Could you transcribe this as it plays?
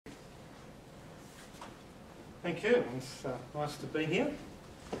Thank you. It's nice to be here.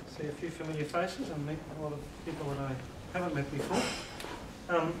 See a few familiar faces and meet a lot of people that I haven't met before.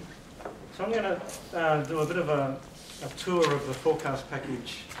 So I'm going to do a bit of a tour of the forecast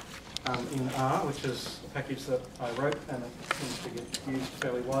package in R, which is a package that I wrote and it seems to get used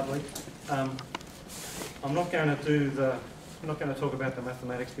fairly widely. I'm not going to talk about the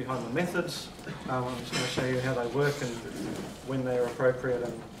mathematics behind the methods. I'm just going to show you how they work and when they're appropriate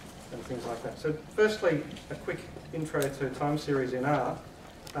and things like that. So firstly, a quick intro to time series in R.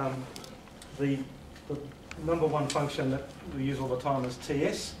 The number one function that we use all the time is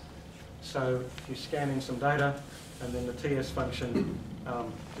TS. So if you scan in some data and then the TS function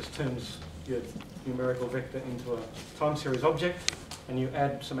just turns your numerical vector into a time series object, and you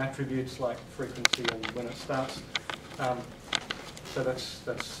add some attributes like frequency and when it starts. So that's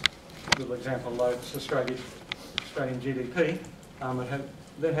a little example loads Australian GDP.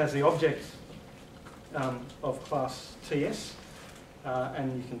 It then has the object of class TS,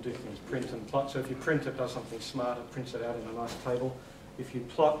 and you can do things, print and plot. So if you print, it does something smart, it prints it out in a nice table. If you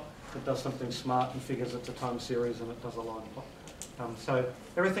plot, it does something smart and figures it's a time series and it does a line plot. So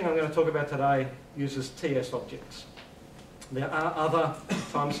everything I'm going to talk about today uses TS objects. There are other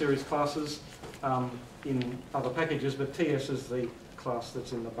time series classes in other packages, but TS is the class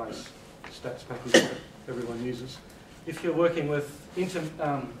that's in the base stats package that everyone uses. If you're working with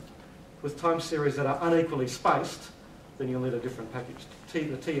time series that are unequally spaced, then you'll need a different package.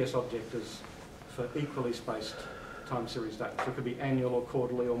 The TS object is for equally spaced time series data. So it could be annual or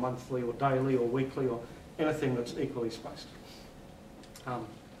quarterly or monthly or daily or weekly or anything that's equally spaced.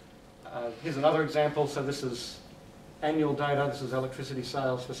 Here's another example. So this is annual data. This is electricity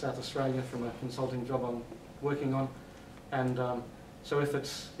sales for South Australia from a consulting job I'm working on. And so if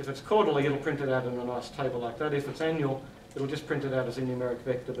it's quarterly, it'll print it out in a nice table like that. If it's annual, it'll just print it out as a numeric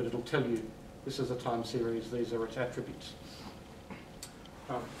vector, but it'll tell you this is a time series, these are its attributes.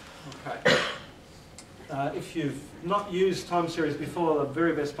 Okay. If you've not used time series before, the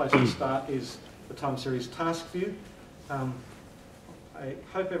very best place to start is the time series task view. I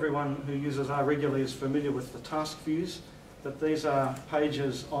hope everyone who uses R regularly is familiar with the task views, that these are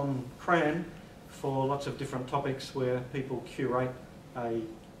pages on CRAN for lots of different topics where people curate a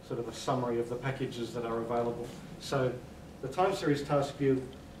sort of a summary of the packages that are available. So the time series task view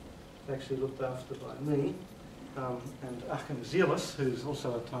is actually looked after by me and Achim Zielis, who's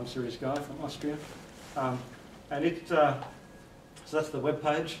also a time series guy from Austria. So that's the web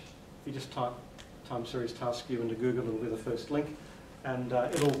page. If you just type time series task view into Google, it'll be the first link. And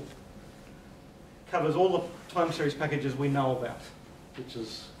it'll covers all the time series packages we know about, which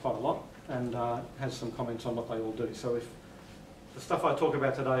is quite a lot, and has some comments on what they all do. So if the stuff I talk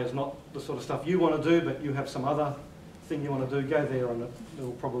about today is not the sort of stuff you want to do, but you have some other thing you want to do, go there and there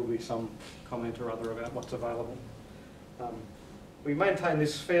will probably be some comment or other about what's available. We maintain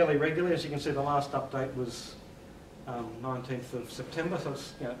this fairly regularly. As you can see, the last update was 19th of September, so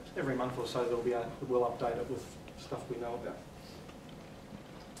it's, every month or so we'll update it with stuff we know about.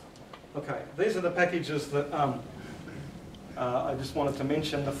 Okay, these are the packages that I just wanted to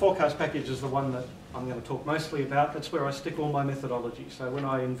mention. The forecast package is the one that I'm going to talk mostly about. That's where I stick all my methodology. So when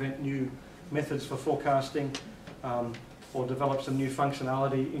I invent new methods for forecasting or develop some new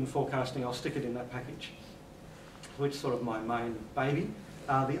functionality in forecasting, I'll stick it in that package, which is sort of my main baby.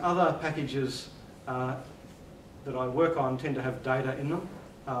 The other packages that I work on tend to have data in them,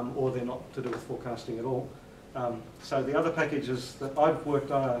 or they're not to do with forecasting at all. So the other packages that I've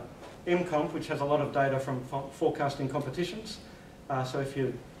worked on are MComp, which has a lot of data from forecasting competitions. So if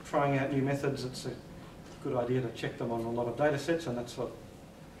you're trying out new methods, it's a good idea to check them on a lot of data sets, and that's what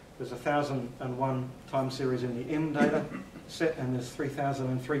there's 1,001 time series in the M data set, and there's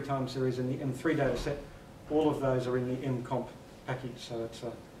 3,003 time series in the M3 data set. All of those are in the MComp package, so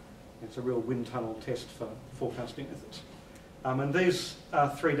it's a real wind tunnel test for forecasting methods. And these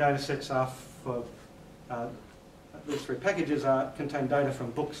three data sets are for these three packages contain data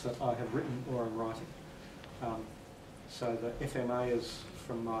from books that I have written or am writing. So the FMA is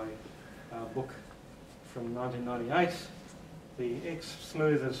from my book from 1998. The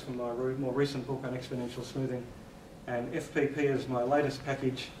X-Smooth is from my more recent book on exponential smoothing. And FPP is my latest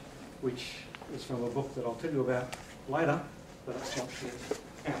package, which is from a book that I'll tell you about later, but it's not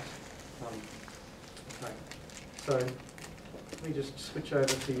yet out. Okay. So let me just switch over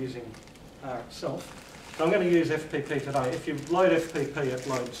to using R itself. So I'm going to use FPP today. If you load FPP, it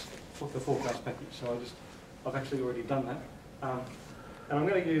loads the forecast package. So I've actually already done that. And I'm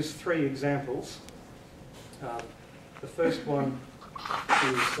going to use three examples. The first one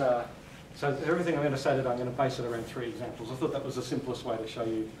is, so everything I'm going to say today, I'm going to base it around three examples. I thought that was the simplest way to show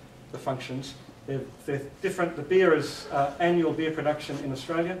you the functions. They're different. The beer is annual beer production in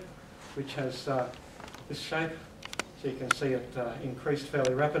Australia, which has this shape. So you can see it increased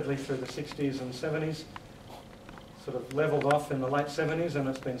fairly rapidly through the 60s and 70s, sort of levelled off in the late 70s, and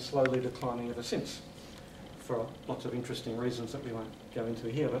it's been slowly declining ever since, for lots of interesting reasons that we won't go into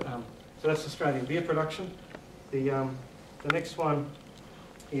here. But so that's Australian beer production. The next one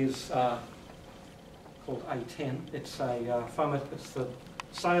is called A10. It's it's the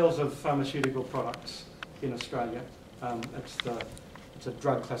sales of pharmaceutical products in Australia. It's a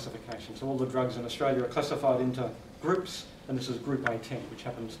drug classification. So all the drugs in Australia are classified into groups, and this is Group A10, which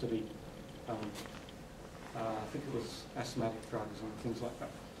happens to be, I think it was asthmatic drugs and things like that.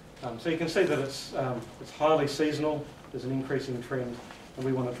 So you can see that it's highly seasonal. There's an increasing trend, and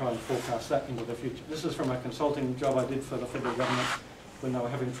we want to try and forecast that into the future. This is from a consulting job I did for the federal government when they were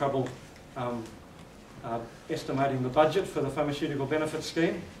having trouble estimating the budget for the pharmaceutical benefits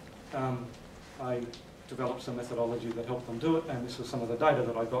scheme. I developed some methodology that helped them do it, and this was some of the data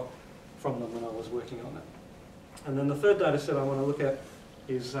that I got from them when I was working on that. And then the third data set I want to look at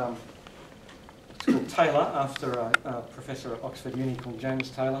is it's called Taylor, after a professor at Oxford Uni called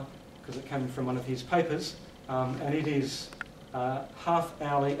James Taylor, because it came from one of his papers, and it is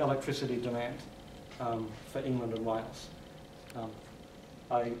half-hourly electricity demand for England and Wales.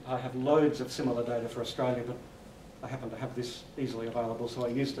 I have loads of similar data for Australia, but I happen to have this easily available, so I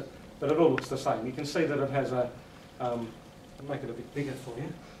used it. But it all looks the same. You can see that it has a, I'll make it a bit bigger for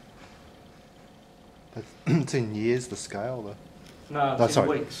you. It's in years, the scale? No, it's in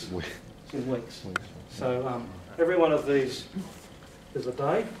weeks. It's in weeks. So every one of these is a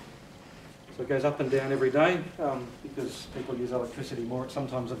day. So it goes up and down every day because people use electricity more at some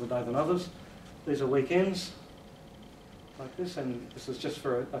times of the day than others. These are weekends, like this, and this is just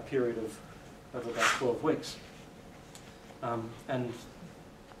for a period of about 12 weeks. And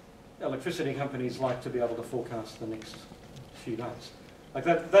electricity companies like to be able to forecast the next few days. Like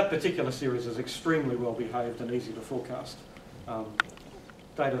that particular series is extremely well behaved and easy to forecast.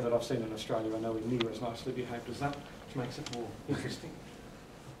 Data that I've seen in Australia are nowhere near as nicely behaved as that, which makes it more interesting.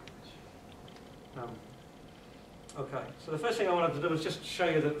 Okay, so the first thing I wanted to do was just show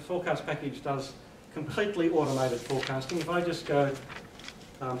you that the forecast package does completely automated forecasting. If I just go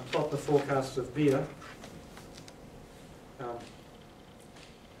plot the forecasts of beer,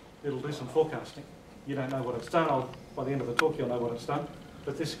 it'll do some forecasting. You don't know what it's done. By the end of the talk, you'll know what it's done.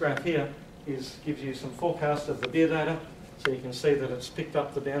 But this graph here gives you some forecast of the beer data. So you can see that it's picked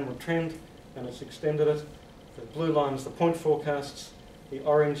up the downward trend and it's extended it. The blue line is the point forecasts. The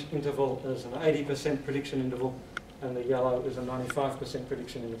orange interval is an 80% prediction interval, and the yellow is a 95%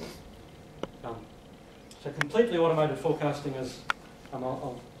 prediction interval. So completely automated forecasting is,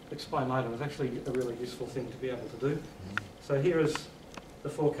 I'll explain later, is actually a really useful thing to be able to do. So here is the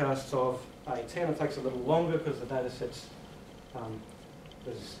forecasts of A10. It takes a little longer because the data set's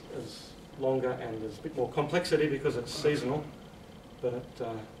is longer and there's a bit more complexity because it's seasonal, but it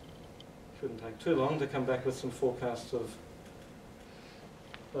shouldn't take too long to come back with some forecasts of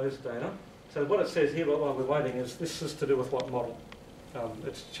those data. So what it says here while we're waiting is this is to do with what model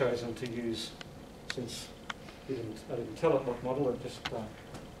it's chosen to use, since I didn't tell it what model, it just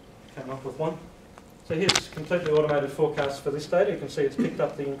came up with one. So here's completely automated forecast for this data. You can see it's picked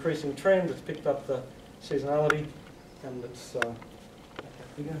up the increasing trend, it's picked up the seasonality, and it's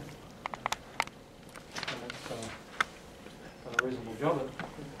bigger. And it's done a reasonable job at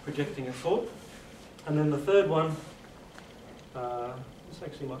projecting it forward. And then the third one, this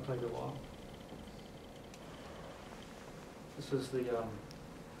actually might take a while. This is the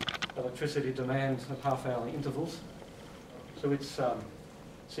electricity demand at half-hourly intervals. So it's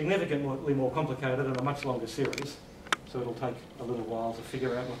significantly more complicated and a much longer series. So it'll take a little while to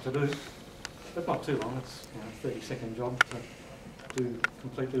figure out what to do. But not too long, it's a 30-second job to do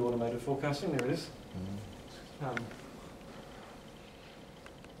completely automated forecasting. There it is.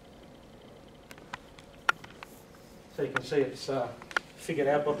 So you can see it's figured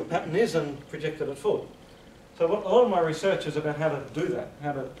out what the pattern is and projected it forward. So a lot of my research is about how to do that,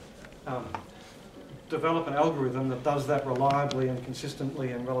 how to develop an algorithm that does that reliably and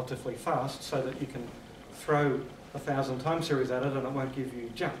consistently and relatively fast, so that you can throw 1,000 time series at it and it won't give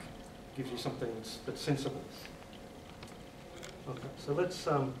you junk. It gives you something that's sensible. Okay, so let's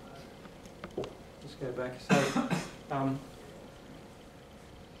go back. So I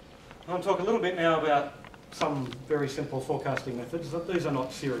want to talk a little bit now about some very simple forecasting methods. These are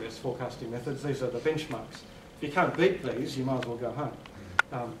not serious forecasting methods, these are the benchmarks. If you can't beat these, you might as well go home.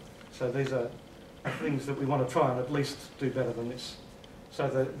 So these are things that we want to try and at least do better than this. So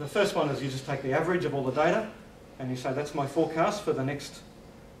the first one is you just take the average of all the data and you say that's my forecast for the next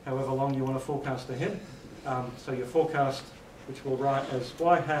however long you want to forecast ahead. So your forecast, which we'll write as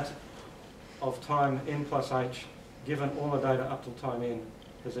y hat of time n plus h, given all the data up till time n,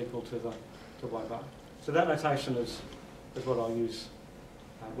 is equal to y bar. So that notation is what I'll use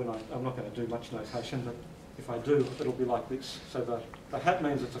when I'm not going to do much notation, but if I do, it'll be like this. So the hat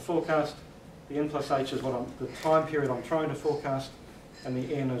means it's a forecast, the n plus h is the time period I'm trying to forecast, and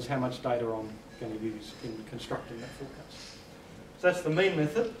the n is how much data I'm going to use in constructing that forecast. So that's the mean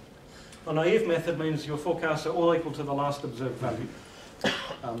method. The naive method means your forecasts are all equal to the last observed value.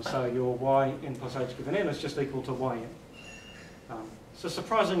 So your y n plus h given n is just equal to yn. It's a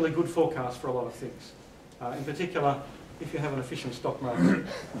surprisingly good forecast for a lot of things. In particular, if you have an efficient stock market,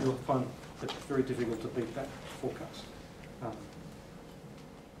 you'll find it's very difficult to beat that forecast.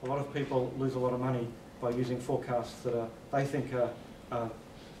 A lot of people lose a lot of money by using forecasts that they think are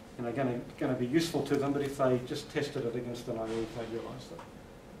going to be useful to them, but if they just tested it against the naive, they realise that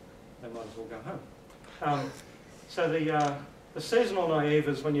they might as well go home. So the seasonal naive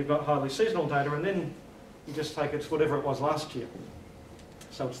is when you've got highly seasonal data, and then you just take it's whatever it was last year.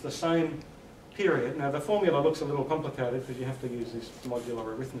 So it's the same period. Now the formula looks a little complicated because you have to use this modular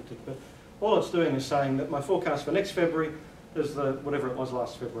arithmetic, but all it's doing is saying that my forecast for next February is whatever it was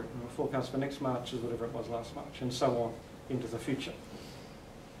last February, and my forecast for next March is whatever it was last March, and so on into the future.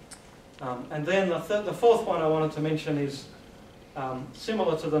 And then the fourth one I wanted to mention is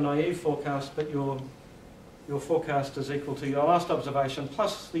similar to the naive forecast, but your forecast is equal to your last observation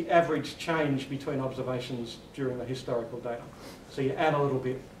plus the average change between observations during the historical data. So you add a little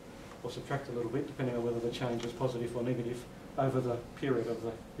bit or subtract a little bit, depending on whether the change is positive or negative over the period of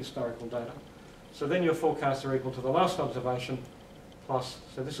the historical data. So then your forecasts are equal to the last observation plus,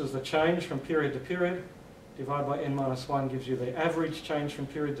 so this is the change from period to period, divide by n minus 1 gives you the average change from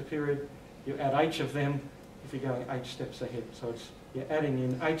period to period. You add h of them if you're going h steps ahead. So you're adding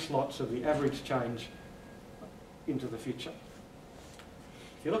in h lots of the average change into the future.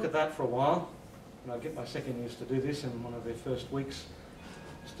 If you look at that for a while, and I get my second years to do this in one of their first weeks,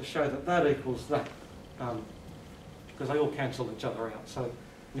 just to show that that equals that, because they all cancel each other out. So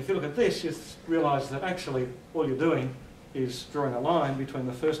if you look at this, you realise that actually all you're doing is drawing a line between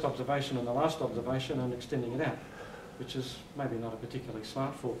the first observation and the last observation and extending it out, which is maybe not a particularly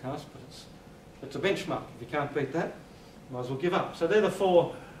smart forecast, but it's a benchmark. If you can't beat that, you might as well give up. So they're the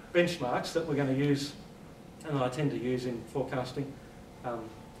four benchmarks that we're going to use, and that I tend to use in forecasting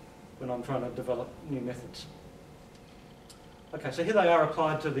when I'm trying to develop new methods. Okay, so here they are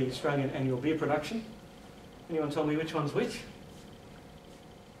applied to the Australian annual beer production. Anyone tell me which one's which?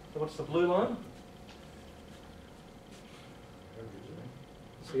 So what's the blue line?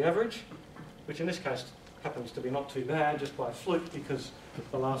 It's the average, which in this case happens to be not too bad, just by a fluke, because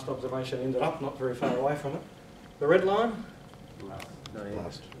the last observation ended up not very far away from it. The red line?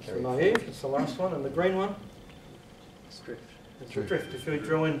 Last. It's the naive, it's the last one, and the green one? It's drift. It's the drift. If you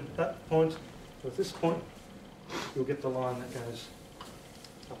draw in that point with this point, you'll get the line that goes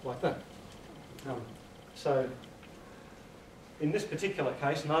up like that. So in this particular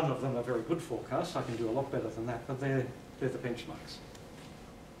case, none of them are very good forecasts. I can do a lot better than that, but they're the benchmarks.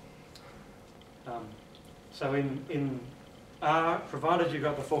 So in R, provided you've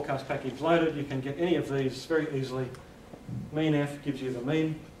got the forecast package loaded, you can get any of these very easily. Mean F gives you the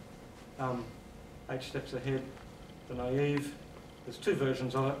mean, H steps ahead, the naive. There's two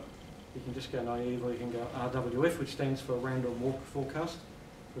versions of it. You can just go naive, or you can go RWF, which stands for random walk forecast,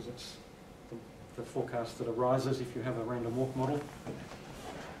 because it's the forecast that arises if you have a random walk model.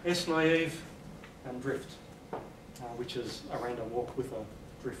 S naive and drift, which is a random walk with a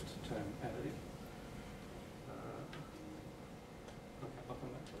drift term added in. Okay, I'll come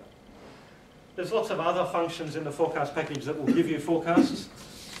back to that. There's lots of other functions in the forecast package that will give you forecasts.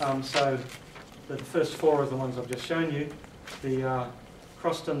 So the first four are the ones I've just shown you. The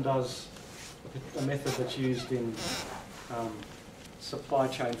Croston does a method that's used in supply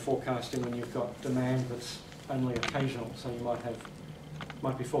chain forecasting when you've got demand that's only occasional. So you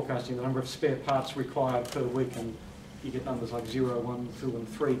might be forecasting the number of spare parts required per week, and you get numbers like 0, 1, 2, and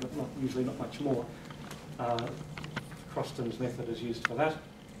 3, but usually not much more. Croston's method is used for that.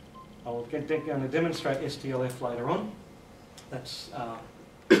 I'm going to demonstrate STLF later on. That's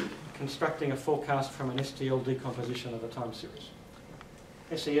constructing a forecast from an STL decomposition of a time series.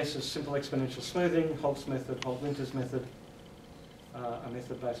 SES is simple exponential smoothing, Holt's method, Holt-Winters method, a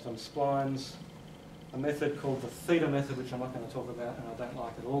method based on splines, a method called the theta method, which I'm not going to talk about and I don't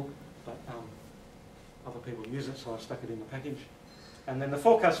like at all, but other people use it, so I stuck it in the package. And then the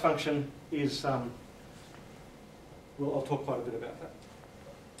forecast function is, I'll talk quite a bit about that.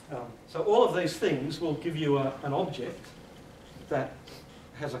 So all of these things will give you an object that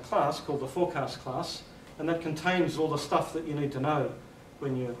has a class called the forecast class, and that contains all the stuff that you need to know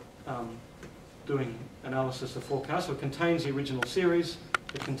when you're doing analysis of forecasts. So it contains the original series,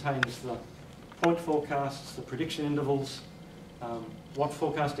 it contains the point forecasts, the prediction intervals, what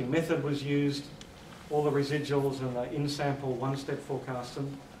forecasting method was used, all the residuals and the in-sample one-step forecasts,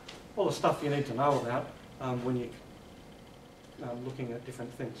 and all the stuff you need to know about when you're looking at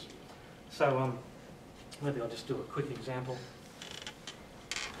different things. So maybe I'll just do a quick example.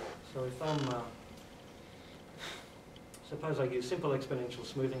 So if I'm, suppose I use simple exponential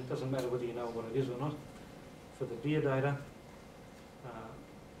smoothing, doesn't matter whether you know what it is or not, for the deer data.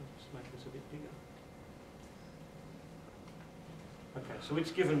 Let's make this a bit bigger. Okay, so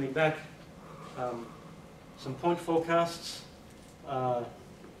it's given me back some point forecasts, the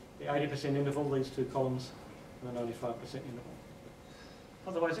 80% interval, these two columns, and the 95% interval.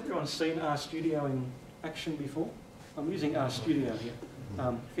 Otherwise, everyone's seen RStudio in action before? I'm using RStudio here.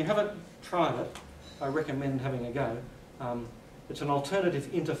 If you haven't tried it, I recommend having a go. It's an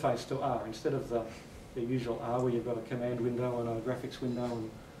alternative interface to R. Instead of the usual R where you've got a command window and a graphics window and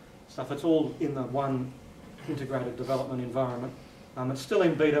stuff, it's all in the one integrated development environment. It's still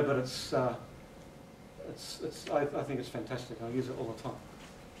in beta, but I think it's fantastic. I use it all the time.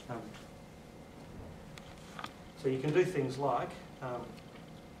 So you can do things like,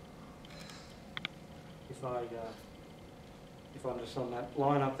 if I'm just on that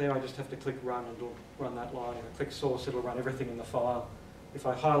line up there, I just have to click run and it'll run that line. If I click source, it'll run everything in the file. If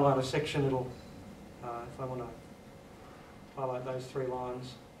I highlight a section, it'll, if I want to highlight those 3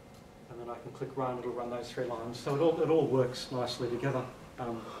 lines, and then I can click run, it'll run those 3 lines. So it all works nicely together.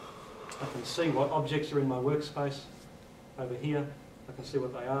 I can see what objects are in my workspace over here. I can see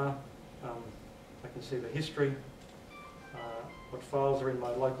what they are. I can see the history, what files are in my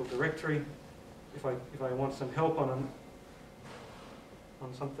local directory. If I want some help on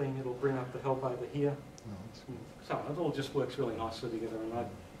something, it'll bring up the help over here. So it all just works really nicely together, and I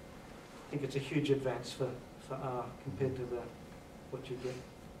think it's a huge advance for R compared to what you get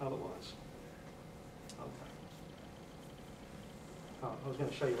otherwise. Okay. Oh, I was going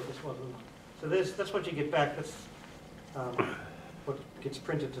to show you what this was, wasn't I? So that's what you get back. That's what gets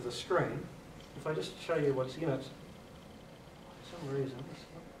printed to the screen. If I just show you what's in it, for some reason,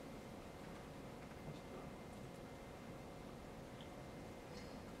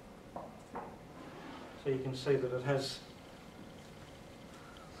 so you can see that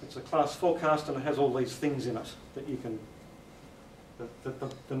it's a class forecast and it has all these things in it that you can,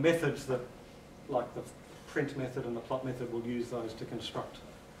 the methods that, like the print method and the plot method, will use those to construct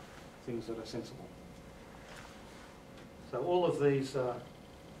things that are sensible. So all of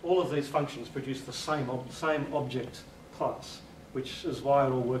these functions produce the same object class, which is why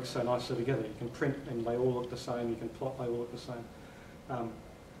it all works so nicely together. You can print and they all look the same, you can plot, they all look the same.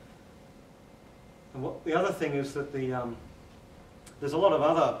 And the other thing is that there's a lot of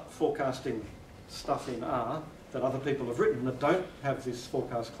other forecasting stuff in R that other people have written that don't have this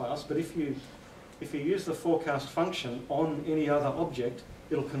forecast class, but if you use the forecast function on any other object,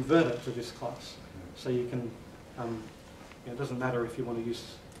 it'll convert it to this class. So you can, it doesn't matter if you want to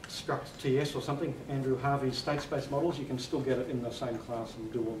use struct TS or something, Andrew Harvey's state space models, you can still get it in the same class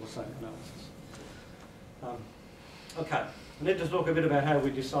and do all the same analysis. Okay. I need to talk a bit about how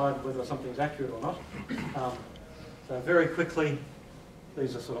we decide whether something's accurate or not. So very quickly,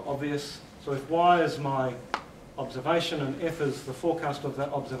 these are sort of obvious. So if Y is my observation and F is the forecast of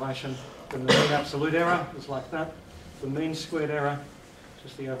that observation, then the mean absolute error is like that. The mean squared error,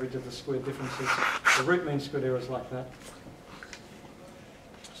 just the average of the squared differences. The root mean squared error is like that.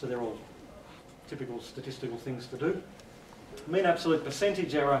 So they're all typical statistical things to do. Mean absolute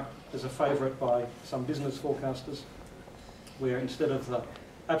percentage error is a favourite by some business forecasters, where instead of the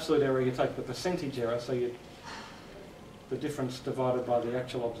absolute error, you take the percentage error, so the difference divided by the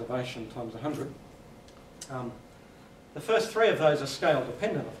actual observation times 100. The first 3 of those are scale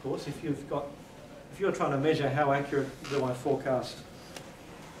dependent, of course. If you're trying to measure how accurate do I forecast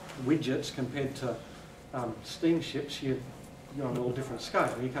widgets compared to steamships, you're on a all different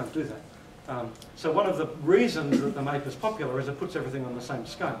scale. You can't do that. So one of the reasons that the MAPE is popular is it puts everything on the same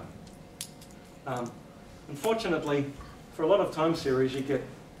scale. Unfortunately, for a lot of time series, you get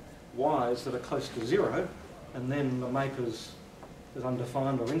Y's that are close to 0, and then the MAPE is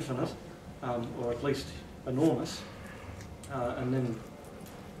undefined or infinite, or at least enormous, and then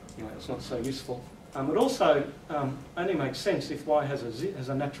it's not so useful. It also only makes sense if Y has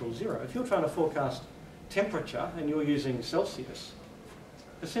a natural 0. If you're trying to forecast temperature and you're using Celsius,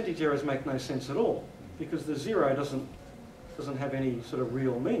 percentage errors make no sense at all, because the 0 doesn't have any sort of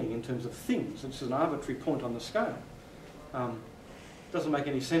real meaning in terms of things. It's an arbitrary point on the scale. doesn't make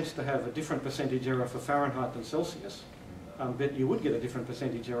any sense to have a different percentage error for Fahrenheit than Celsius, but you would get a different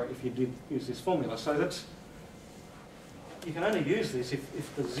percentage error if you did use this formula. So that's, you can only use this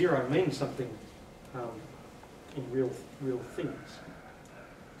if the zero means something in real things.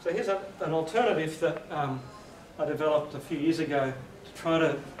 So here's an alternative that I developed a few years ago to try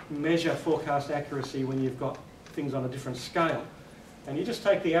to measure forecast accuracy when you've got things on a different scale. And you just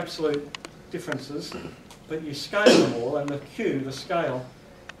take the absolute differences, but you scale them all, and the Q, the scale,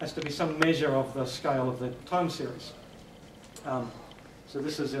 has to be some measure of the scale of the time series. So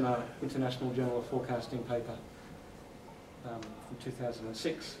this is in an International Journal of Forecasting paper from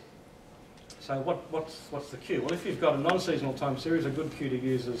 2006. So what's the Q? Well, if you've got a non-seasonal time series, a good Q to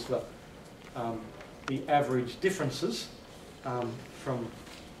use is the average differences from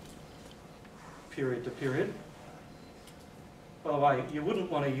period to period. By the way, you wouldn't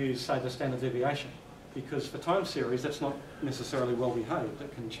want to use, say, the standard deviation, because for time series, that's not necessarily well behaved.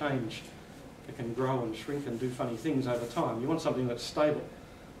 It can change, it can grow and shrink and do funny things over time. You want something that's stable.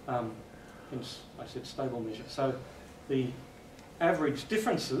 Hence, I said stable measure. So the average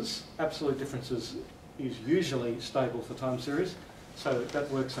differences, absolute differences, is usually stable for time series, so that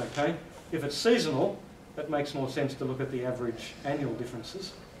works okay. If it's seasonal, it makes more sense to look at the average annual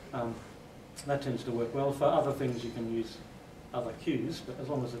differences. That tends to work well. For other things, you can use other Qs, but as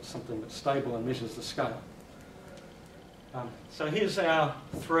long as it's something that's stable and measures the scale. So here's our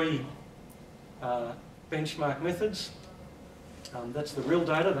three benchmark methods. That's the real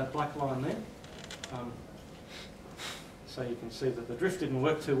data, that black line there. So you can see that the drift didn't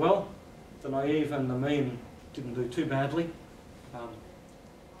work too well. The naive and the mean didn't do too badly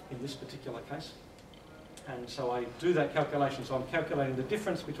in this particular case. And so I do that calculation. So I'm calculating the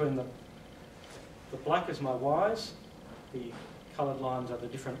difference between the black is my Y's, the coloured lines are the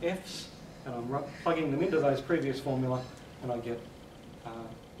different F's, and I'm plugging them into those previous formula, and I get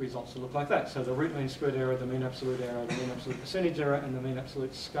results that look like that. So the root mean squared error, the mean absolute error, the mean absolute percentage error, and the mean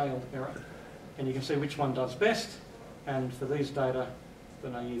absolute scaled error. And you can see which one does best, and for these data, the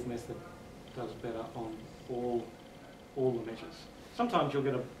naive method does better on all the measures. Sometimes you'll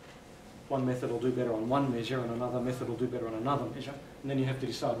get one method will do better on one measure, and another method will do better on another measure, and then you have to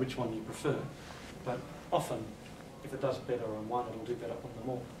decide which one you prefer. But often, if it does better on one, it'll do better on them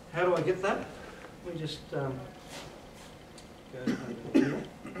all. How do I get that? Let me just go over here.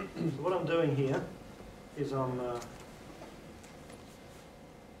 So what I'm doing here is I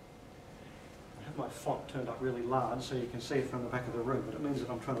have my font turned up really large so you can see it from the back of the room, but it means that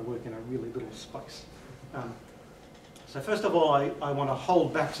I'm trying to work in a really little space. So first of all, I want to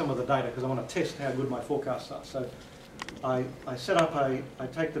hold back some of the data because I want to test how good my forecasts are. So I set up I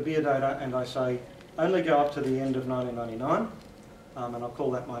take the beer data and I say, only go up to the end of 1999, and I'll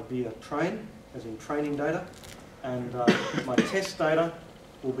call that my beer train, as in training data, and my test data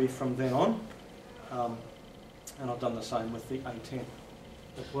will be from then on, and I've done the same with the A10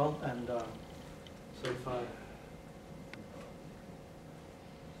 as well. And so if I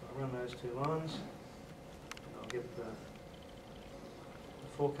run those two lines, I'll get the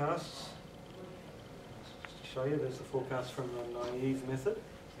forecasts. Just to show you, there's the forecast from the naive method.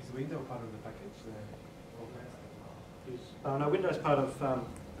 Is window part of the package? No, Window's part of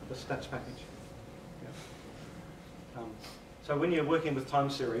the stats package. Yeah. So when you're working with time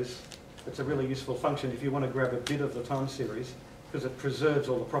series, it's a really useful function if you want to grab a bit of the time series, because it preserves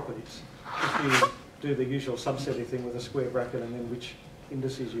all the properties. If you do the usual subsetting thing with a square bracket and then which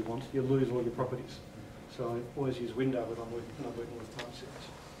indices you want, you lose all your properties. So I always use Window when I'm working with time series.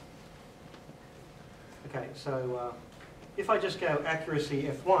 Okay, so if I just go accuracy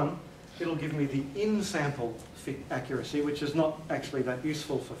F1, it'll give me the in-sample fit accuracy, which is not actually that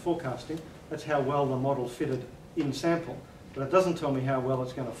useful for forecasting. That's how well the model fitted in-sample. But it doesn't tell me how well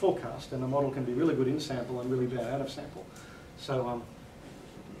it's going to forecast, and the model can be really good in-sample and really bad out-of-sample. So,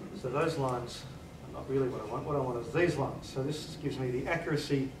 so those lines are not really what I want. What I want is these lines. So this gives me the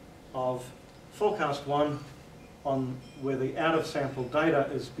accuracy of forecast 1 on where the out-of-sample data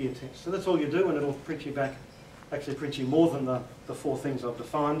is beer test. So that's all you do, and it'll print you back, actually print you more than the 4 things I've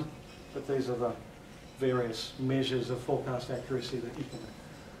defined. But these are the various measures of forecast accuracy that you can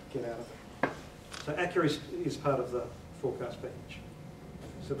get out of it. So accuracy is part of the forecast package.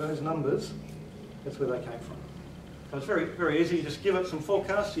 So those numbers, that's where they came from. So it's very, very easy. You just give it some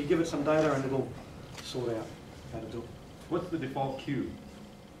forecasts, you give it some data, and it'll sort out how to do it. What's the default Q?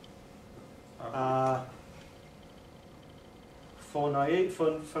 For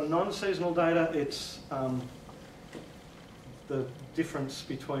non-seasonal data, it's the difference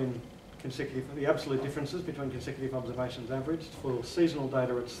between the absolute differences between consecutive observations averaged. For seasonal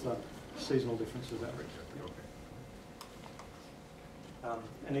data, it's the seasonal differences averaged.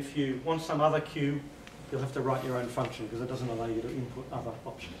 And if you want some other Q, you'll have to write your own function because it doesn't allow you to input other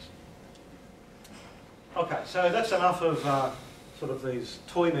options. Okay, so that's enough of sort of these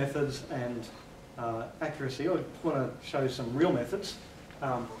toy methods and accuracy. I want to show some real methods.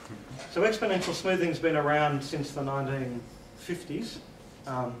 So exponential smoothing's been around since the 1950s,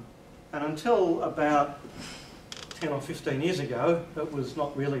 and until about 10 or 15 years ago, it was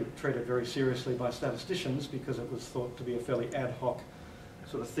not really treated very seriously by statisticians because it was thought to be a fairly ad hoc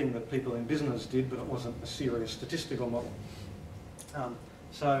sort of thing that people in business did, but it wasn't a serious statistical model.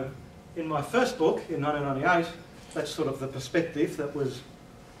 So in my first book in 1998, that's sort of the perspective that was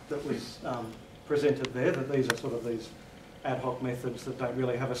presented there, that these are sort of these ad hoc methods that don't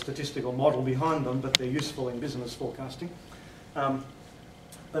really have a statistical model behind them, but they're useful in business forecasting.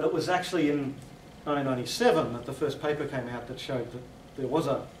 But it was actually in 1997 that the first paper came out that showed that there was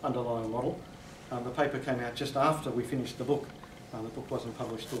an underlying model. The paper came out just after we finished the book. The book wasn't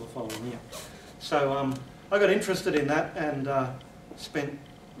published till the following year. So I got interested in that and spent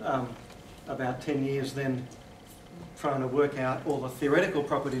about 10 years then trying to work out all the theoretical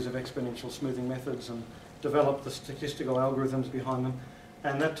properties of exponential smoothing methods and develop the statistical algorithms behind them.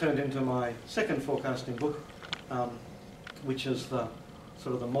 And that turned into my second forecasting book, which is the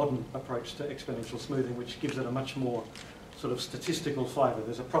sort of the modern approach to exponential smoothing, which gives it a much more sort of statistical flavour.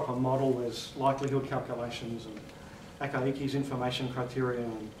 There's a proper model, there's likelihood calculations and Akaiki's information criteria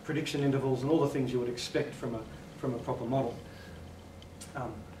and prediction intervals and all the things you would expect from a proper model.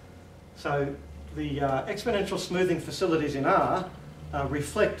 So the exponential smoothing facilities in R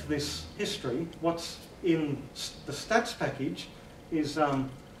reflect this history. What's in the stats package is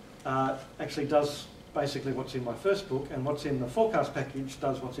actually does basically what's in my first book, and what's in the forecast package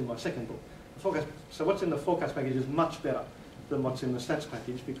does what's in my second book. So what's in the forecast package is much better than what's in the stats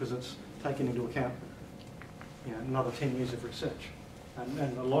package because it's taken into account another 10 years of research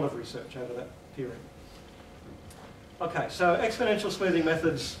and a lot of research over that period. Okay, so exponential smoothing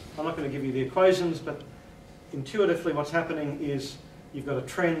methods, I'm not going to give you the equations, but intuitively what's happening is you've got a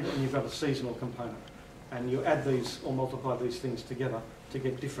trend and you've got a seasonal component. And you add these or multiply these things together to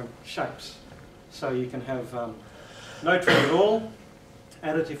get different shapes. So you can have no trend at all,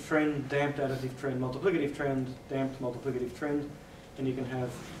 additive trend, damped additive trend, multiplicative trend, damped multiplicative trend, and you can have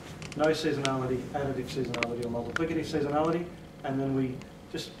no seasonality, additive seasonality, or multiplicative seasonality, and then we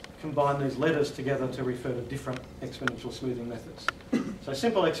just combine these letters together to refer to different exponential smoothing methods. So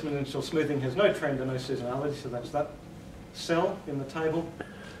simple exponential smoothing has no trend and no seasonality, so that's that cell in the table.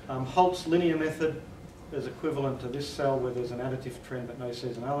 Holt's linear method is equivalent to this cell where there's an additive trend but no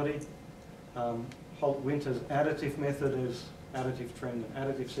seasonality. Holt-Winter's additive method is additive trend and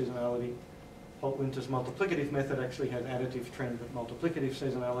additive seasonality. Holt-Winter's multiplicative method actually has additive trend but multiplicative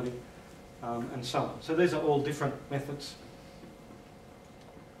seasonality, and so on. So these are all different methods.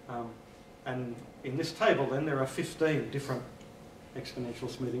 And in this table then there are 15 different exponential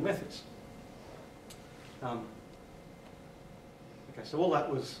smoothing methods. Okay, so all that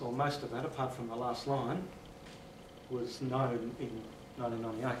was, or most of that, apart from the last line, was known in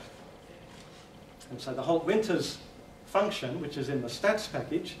 1998. And so the Holt-Winter's function, which is in the stats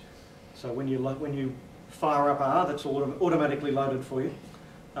package, so when you fire up R, that's automatically loaded for you,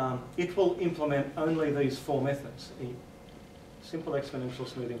 it will implement only these four methods: simple exponential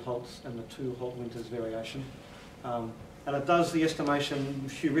smoothing Holt's and the two Holt-Winter's variation. And it does the estimation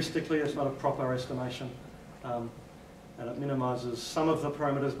heuristically, it's not a proper estimation. And it minimises some of the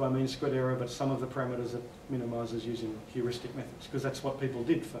parameters by mean squared error, but some of the parameters it minimises using heuristic methods, because that's what people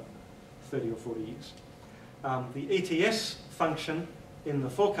did for 30 or 40 years. The ETS function in the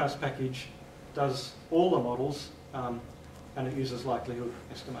forecast package does all the models, and it uses likelihood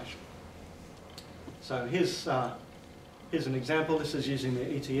estimation. So here's an example. This is using the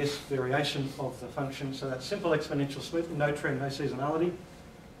ETS variation of the function. So that's simple exponential smoothing, no trend, no seasonality.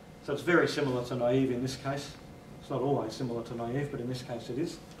 So it's very similar to naive in this case. It's not always similar to naive, but in this case it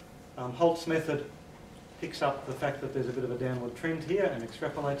is. Holt's method picks up the fact that there's a bit of a downward trend here and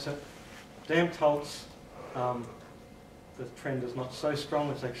extrapolates it. Damped Holt's, the trend is not so strong.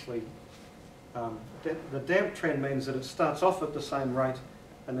 It's actually, the damped trend means that it starts off at the same rate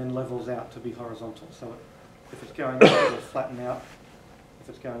and then levels out to be horizontal. So if it's going up, it'll flatten out. If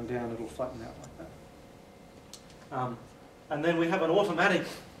it's going down, it'll flatten out like that. And then we have an automatic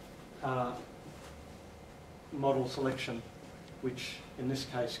model selection, which in this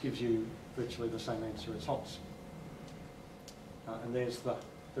case gives you virtually the same answer as Holt's. And there's the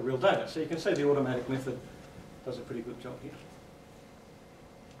real data. So you can see the automatic method does a pretty good job here.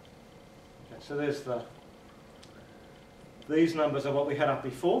 Okay, so there's these numbers are what we had up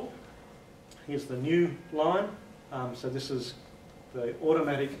before. Here's the new line. So this is the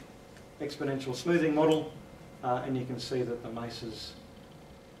automatic exponential smoothing model, and you can see that the MACE is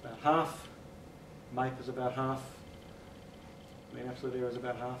about half, MAPE is about half, mean absolute error is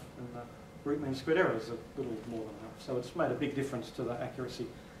about half, and the root mean squared error is a little more than half. So it's made a big difference to the accuracy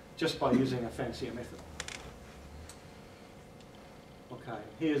just by using a fancier method. Okay,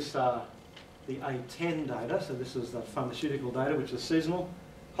 here's the A10 data. So this is the pharmaceutical data, which is seasonal.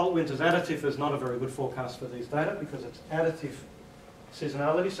 Holt-Winters additive is not a very good forecast for these data because it's additive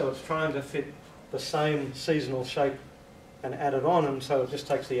seasonality, so it's trying to fit the same seasonal shape and add it on, and so it just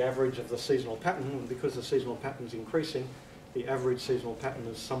takes the average of the seasonal pattern, and because the seasonal pattern is increasing, the average seasonal pattern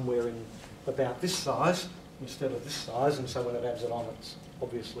is somewhere in about this size instead of this size, and so when it adds it on, it's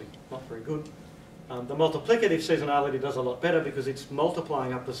obviously not very good. The multiplicative seasonality does a lot better because it's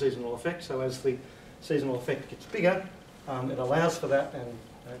multiplying up the seasonal effect, so as the seasonal effect gets bigger, it allows for that and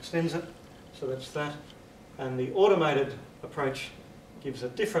extends it, so that's that. And the automated approach gives a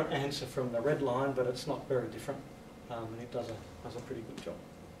different answer from the red line, but it's not very different, and it does a pretty good job.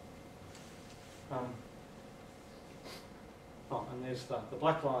 And there's the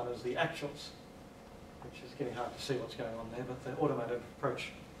black line is the actuals, which is getting hard to see what's going on there, but the automated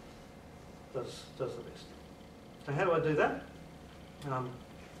approach does the best. So how do I do that? Let me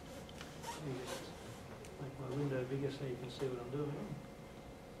just make my window bigger so you can see what I'm doing.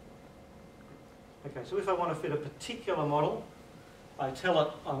 Okay, so if I want to fit a particular model, I tell it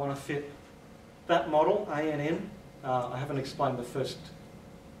I want to fit that model, ANN. I haven't explained the first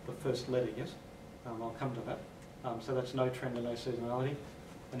letter yet. I'll come to that. So that's no trend and no seasonality.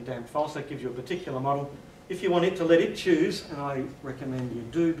 And damn false, that gives you a particular model. If you want it to let it choose, and I recommend you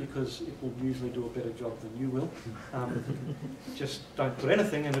do because it will usually do a better job than you will, just don't put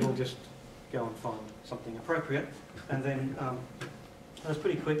anything and it'll just go and find something appropriate. And then that's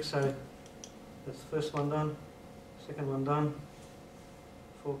pretty quick, so that's the first one done, second one done,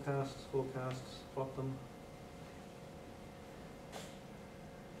 forecasts, plot them.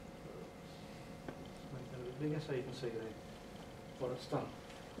 Make that a bit bigger so you can see there what it's done.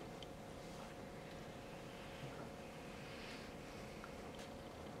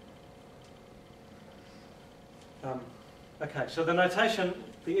 Okay, so the notation,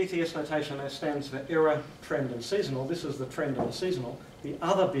 the ETS notation stands for error, trend and seasonal. This is the trend and the seasonal. The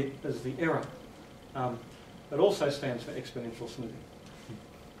other bit is the error. It also stands for exponential smoothing.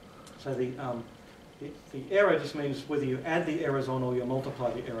 So the error just means whether you add the errors on or you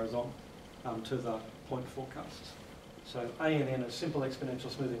multiply the errors on to the point forecasts. So ANN is simple exponential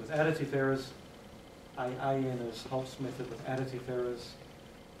smoothing with additive errors. AN is Holt's method with additive errors.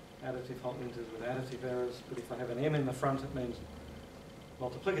 Additive Holt-Winters with additive errors, but if I have an M in the front, it means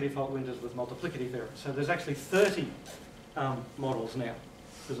multiplicative Holt-Winters with multiplicative errors. So there's actually 30 models now,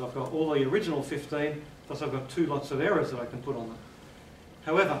 because I've got all the original 15, plus I've got 2 lots of errors that I can put on them.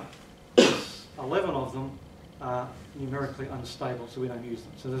 However, 11 of them are numerically unstable, so we don't use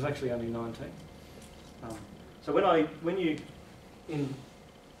them. So there's actually only 19. So when you in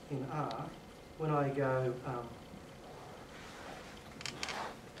R, when I go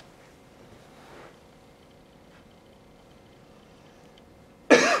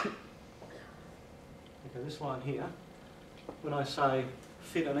okay, this line here, when I say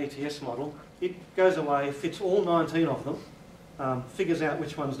fit an ETS model, it goes away, fits all 19 of them, figures out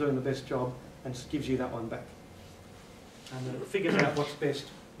which one's doing the best job, and gives you that one back. And then it figures out what's best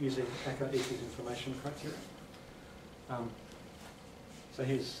using ACO-EP's information criteria. So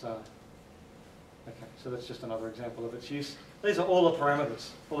here's, okay, so that's just another example of its use. These are all the parameters,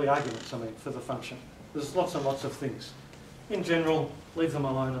 all the arguments, I mean, for the function. There's lots and lots of things. In general, leave them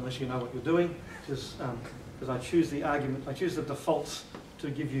alone unless you know what you're doing, because I choose the argument, I choose the defaults to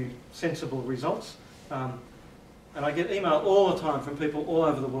give you sensible results. And I get email all the time from people all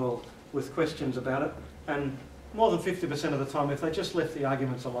over the world with questions about it, and more than 50% of the time, if they just left the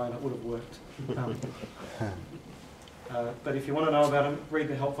arguments alone, it would have worked. But if you want to know about them, read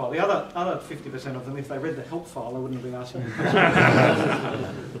the help file. The other 50% of them, if they read the help file, they wouldn't have been asking you questions.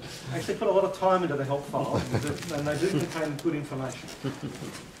 I actually put a lot of time into the help file, and they do contain good information.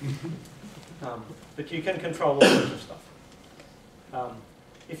 But you can control all sorts of stuff.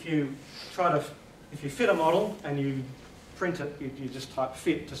 If you fit a model and you print it, you just type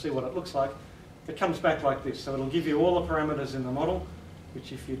fit to see what it looks like, it comes back like this. So it'll give you all the parameters in the model,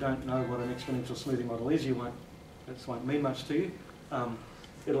 which if you don't know what an exponential smoothing model is, it won't mean much to you.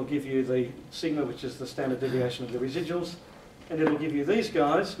 It'll give you the sigma, which is the standard deviation of the residuals, and it'll give you these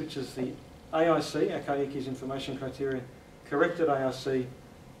guys, which is the AIC, ACO-EP's information criterion, corrected AIC,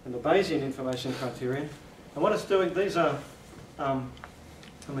 and the Bayesian information criterion. And what it's doing, these are, I'm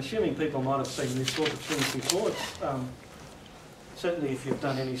assuming people might have seen this sort of things before. It's certainly if you've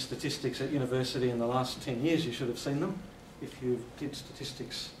done any statistics at university in the last 10 years, you should have seen them. If you did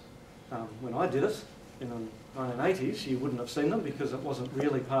statistics when I did it in the 1980s, you wouldn't have seen them because it wasn't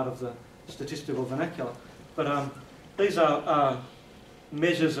really part of the statistical vernacular. But these are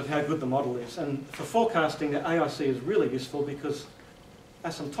measures of how good the model is. And for forecasting, the AIC is really useful because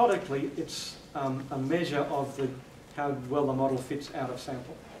asymptotically it's a measure of how well the model fits out of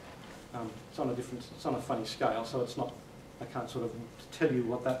sample. It's on a funny scale, so it's not, I can't sort of tell you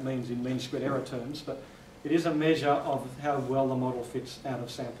what that means in mean squared error terms, but it is a measure of how well the model fits out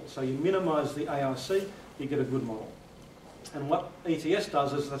of sample. So you minimise the AIC, you get a good model. And what ETS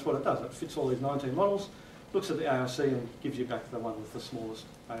does is, that's what it does. It fits all these 19 models, looks at the AIC and gives you back the one with the smallest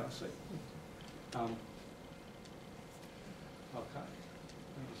AIC. Okay, let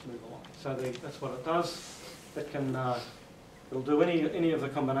me just move along. So that's what it does. It can, it'll do any of the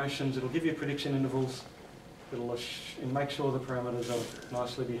combinations. It'll give you prediction intervals. It'll make sure the parameters are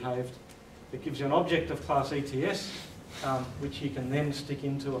nicely behaved. It gives you an object of class ETS, which you can then stick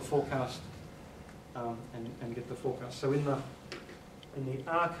into a forecast and get the forecast. So in the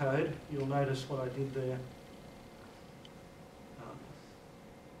R code, you'll notice what I did there.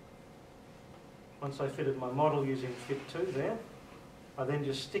 Once I fitted my model using fit2 there, I then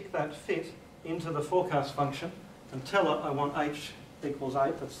just stick that fit into the forecast function and tell it I want h equals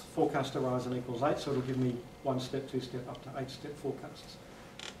 8, that's forecast horizon equals 8, so it'll give me 1 step, 2 step, up to 8 step forecasts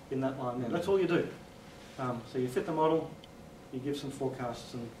in that line there. That's all you do. So you fit the model, you give some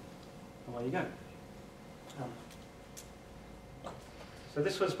forecasts, and away you go. So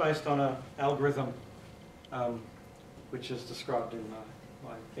this was based on an algorithm which is described in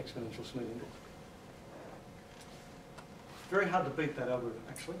my exponential smoothing book. Very hard to beat that algorithm,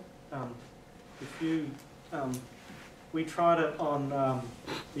 actually. We tried it on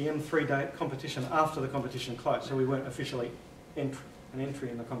the M3 date competition after the competition closed, so we weren't officially an entry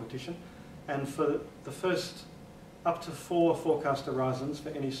in the competition. And for the first up to 4 forecast horizons for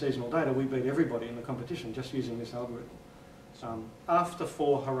any seasonal data, we beat everybody in the competition just using this algorithm. After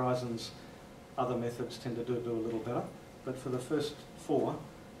 4 horizons, other methods tend to do a little better, but for the first 4,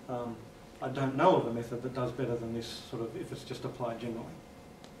 I don't know of a method that does better than this, sort of, if it's just applied generally.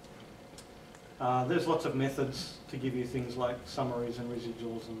 There's lots of methods to give you things like summaries and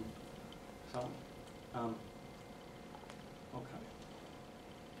residuals and so on. Okay.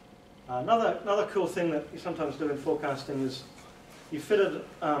 Another cool thing that you sometimes do in forecasting is you fitted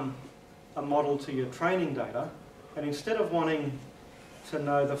a model to your training data, and instead of wanting to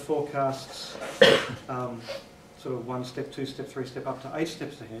know the forecasts sort of 1 step, 2 step, 3 step, up to 8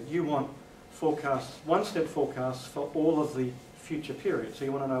 steps ahead, you want forecasts, 1 step forecasts for all of the future periods. So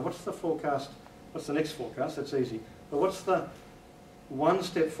you want to know what's the forecast, what's the next forecast, that's easy. But what's the 1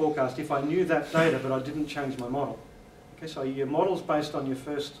 step forecast if I knew that data but I didn't change my model? Okay, so your model's based on your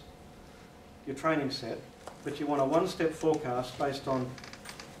training set, but you want a 1 step forecast based on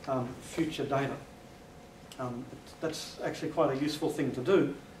future data. That's actually quite a useful thing to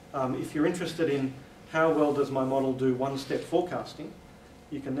do. If you're interested in how well does my model do 1 step forecasting,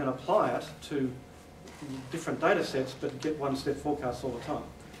 you can then apply it to different data sets but get 1 step forecasts all the time.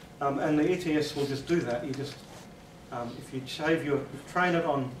 And the ETS will just do that. You just, if you train it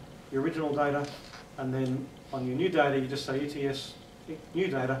on your original data, and then on your new data you just say ETS new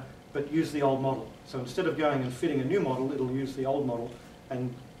data, but use the old model. So instead of going and fitting a new model, it'll use the old model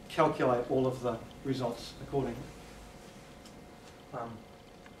and calculate all of the results accordingly.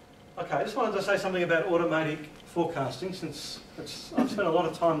 Okay, I just wanted to say something about automatic forecasting, since I've spent a lot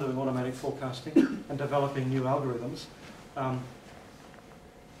of time doing automatic forecasting and developing new algorithms.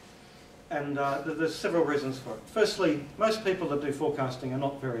 There's several reasons for it. Firstly, most people that do forecasting are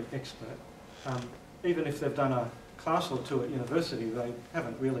not very expert. Even if they've done a class or 2 at university, they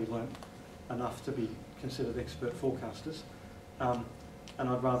haven't really learnt enough to be considered expert forecasters. And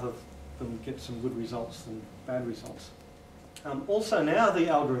I'd rather them get some good results than bad results. Also now the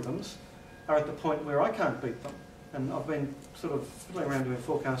algorithms are at the point where I can't beat them. And I've been sort of fiddling around doing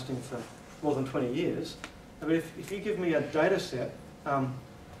forecasting for more than 20 years. I mean, if you give me a data set,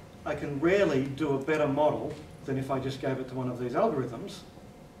 I can rarely do a better model than if I just gave it to one of these algorithms.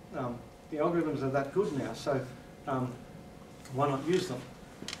 The algorithms are that good now, so why not use them?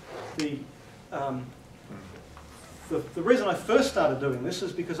 The reason I first started doing this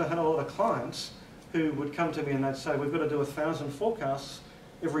is because I had a lot of clients who would come to me and they'd say, we've got to do 1,000 forecasts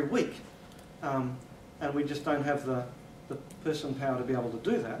every week, and we just don't have the person power to be able to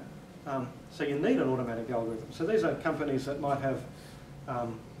do that. So you need an automatic algorithm. So these are companies that might have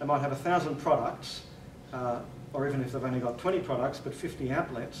 1,000 products, or even if they've only got 20 products but 50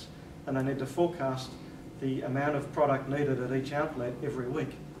 outlets, and they need to forecast the amount of product needed at each outlet every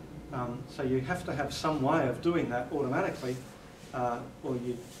week. So you have to have some way of doing that automatically, or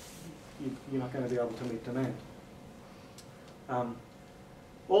you're not going to be able to meet demand.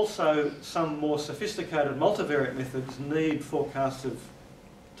 Also, some more sophisticated multivariate methods need forecasts of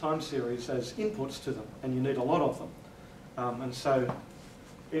time series as inputs to them, and you need a lot of them. And so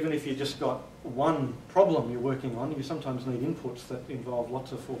even if you just got one problem you're working on, you sometimes need inputs that involve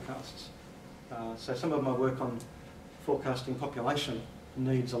lots of forecasts. So some of my work on forecasting population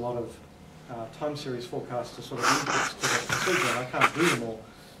needs a lot of time series forecasts as sort of inputs to the procedure. I can't do them all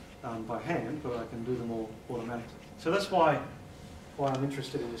by hand, but I can do them all automatically. So that's why I'm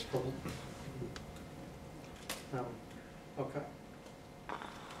interested in this problem. Okay.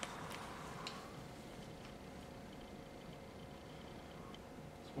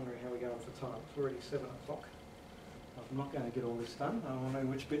 Just wondering how we're going for time. It's already 7 o'clock. I'm not going to get all this done. I want to know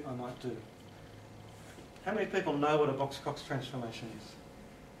which bit I might do. How many people know what a Box-Cox transformation is?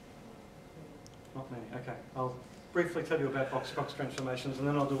 Not many. Okay. I'll briefly tell you about Box-Cox transformations, and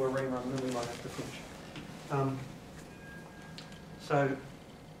then I'll do ARIMA, and then we might have to finish.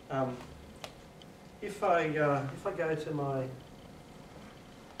 If I go to my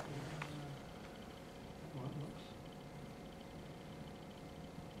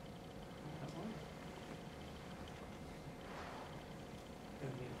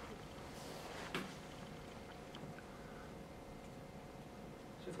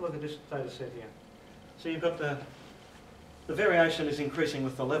look at this data set here. So you've got the variation is increasing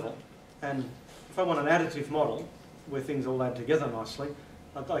with the level, and if I want an additive model where things all add together nicely,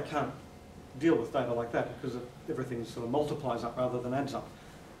 I can't deal with data like that because everything sort of multiplies up rather than adds up.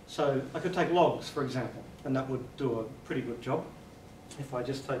 So I could take logs, for example, and that would do a pretty good job if I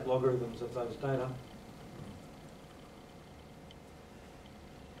just take logarithms of those data.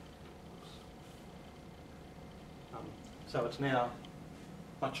 So it's now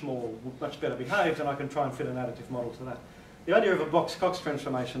much better behaved, and I can try and fit an additive model to that. The idea of a Box-Cox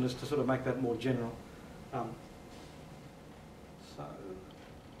transformation is to sort of make that more general.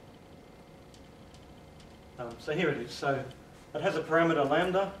 So here it is. So it has a parameter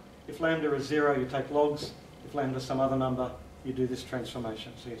lambda. If lambda is 0, you take logs. If lambda is some other number, you do this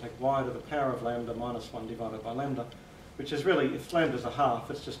transformation. So you take y to the power of lambda minus 1 divided by lambda, which is really, if lambda is a half,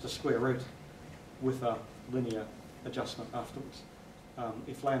 it's just a square root with a linear adjustment afterwards.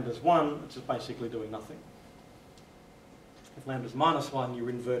 If lambda is 1, it's just basically doing nothing. If lambda is minus 1, you're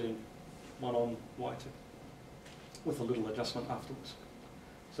inverting 1 on y2 with a little adjustment afterwards.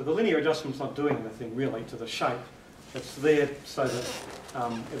 So the linear adjustment's not doing anything really to the shape. It's there so that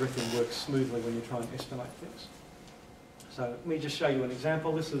everything works smoothly when you try and estimate things. So let me just show you an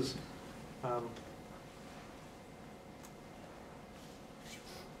example. This is okay,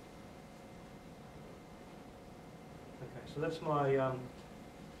 so that's my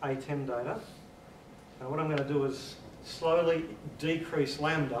A10 data. And what I'm going to do is slowly decrease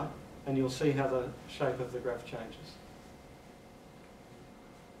lambda, and you'll see how the shape of the graph changes.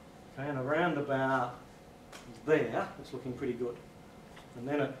 Okay, and around about there, it's looking pretty good. And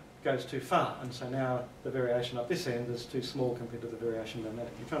then it goes too far, and so now the variation up this end is too small compared to the variation down there.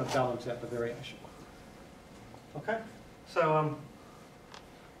 You're trying to balance out the variation. Okay, so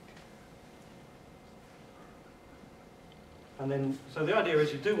so the idea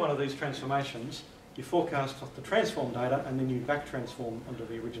is you do one of these transformations, you forecast off the transform data, and then you back transform onto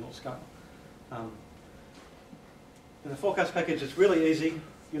the original scale. In the forecast package, it's really easy.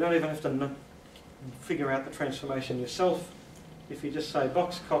 You don't even have to figure out the transformation yourself. If you just say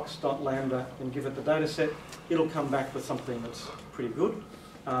boxcox.lambda and give it the data set, it'll come back with something that's pretty good.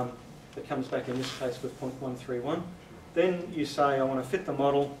 It comes back in this case with 0.131. Then you say, I want to fit the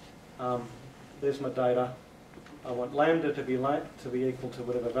model. There's my data. I want lambda to be equal to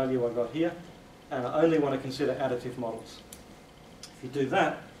whatever value I got here, and I only want to consider additive models. If you do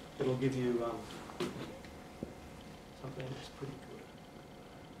that, it'll give you something that's pretty good.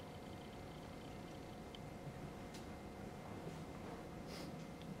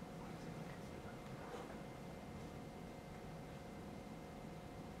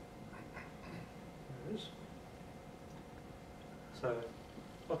 There it is. So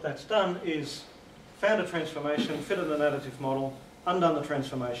what that's done is found a transformation, fitted an additive model, undone the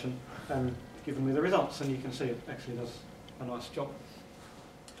transformation, and given me the results. And you can see it actually does a nice job.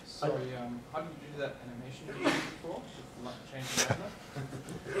 Sorry, how did you do that animation you used before? Change the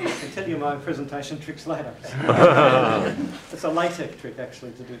I can tell you my presentation tricks later. It's a LaTeX trick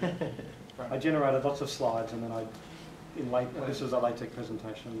actually to do that. I generated lots of slides, and then this is a LaTeX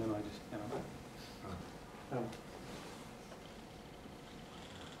presentation, and then I just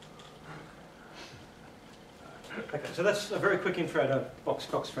Okay, so that's a very quick intro to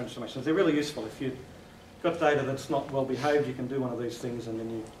box-Cox transformations. They're really useful. If you've got data that's not well behaved, you can do one of these things, and then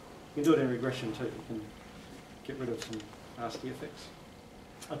you can do it in regression too. You can get rid of some nasty effects.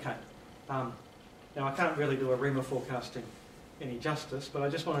 Okay. Now I can't really do ARIMA forecasting any justice, but I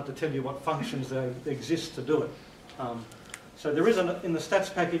just wanted to tell you what functions there exist to do it. So there is, in the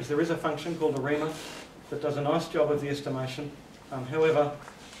stats package, there is a function called ARIMA that does a nice job of the estimation. However,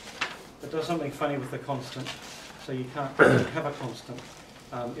 it does something funny with the constant, so you can't really have a constant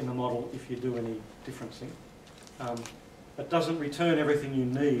in the model if you do any differencing. It doesn't return everything you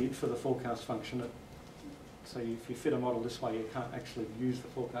need for the forecast function. So if you fit a model this way, you can't actually use the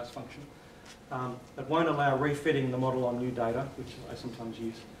forecast function. It won't allow refitting the model on new data, which I sometimes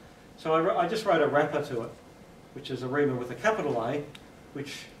use. So I just wrote a wrapper to it, which is ARIMA with a capital A,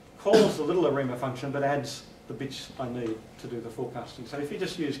 which calls the little ARIMA function but adds the bits I need to do the forecasting. So if you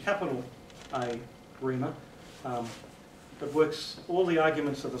just use capital A ARIMA, it works, all the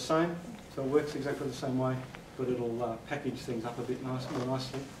arguments are the same, so it works exactly the same way, but it'll package things up a bit more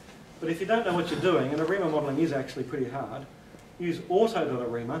nicely. But if you don't know what you're doing, and ARIMA modelling is actually pretty hard, use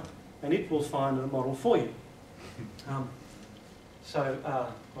auto.arima and it will find a model for you. Well,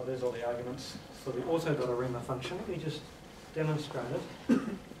 there's all the arguments for the auto.arima function. Let me just demonstrate it.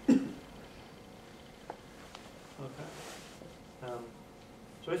 Okay.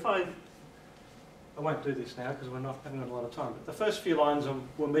 So if I won't do this now because we're not having a lot of time, but the first few lines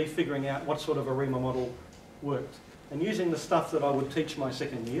were me figuring out what sort of ARIMA model worked. And using the stuff that I would teach my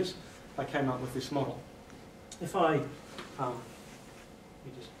second years, I came up with this model. If I, you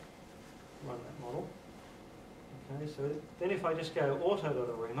just run that model. Okay, so then if I just go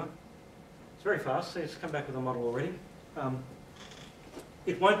auto.arima, it's very fast, see it's come back with a model already.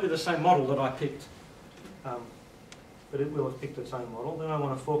 It won't be the same model that I picked, but it will have picked its own model. Then I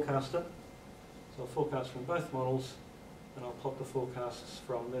want to forecast it. So I'll forecast from both models, and I'll plot the forecasts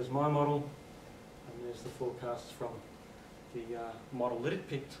from, there's my model, and there's the forecasts from the model that it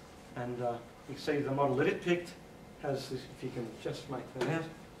picked. And you see the model that it picked has this, if you can just make that out,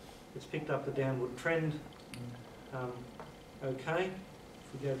 it's picked up the downward trend. Okay,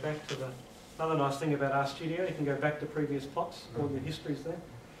 if we go back to another nice thing about RStudio, you can go back to previous plots, all your history's there.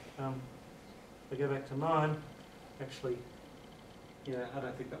 If I go back to mine, actually, yeah, I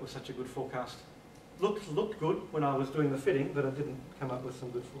don't think that was such a good forecast. Looked good when I was doing the fitting, but I didn't come up with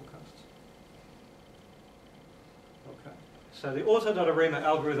some good forecasts. Okay, so the auto.arima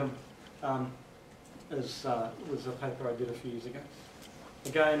algorithm was a paper I did a few years ago.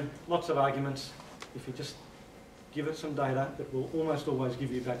 Again, lots of arguments. If you just give it some data, it will almost always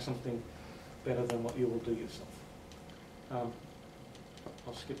give you back something better than what you will do yourself.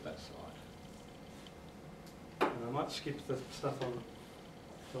 I'll skip that slide. And I might skip the stuff on.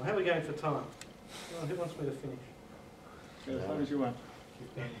 So how are we going for time? Well, who wants me to finish? As long as you want.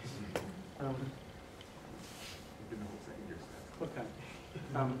 Okay.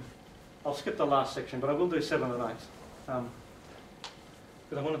 I'll skip the last section, but I will do 7 and 8.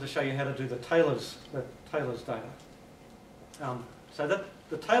 But I wanted to show you how to do the Taylor's data. So that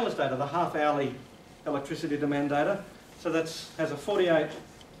the Taylor's data, the half-hourly electricity demand data, so that has a 48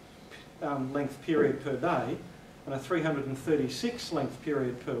 length period per day and a 336 length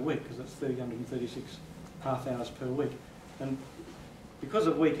period per week, because it's 336 half hours per week. And because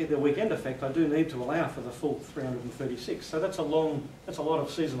of the weekend effect, I do need to allow for the full 336. So that's a lot of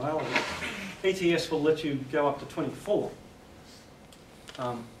seasonality. ETS will let you go up to 24.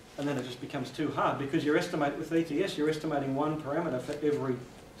 And then it just becomes too hard because with ETS, you're estimating one parameter for every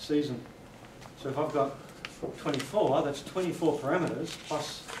season. So if I've got 24, that's 24 parameters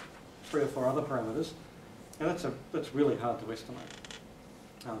plus 3 or 4 other parameters. And that's really hard to estimate.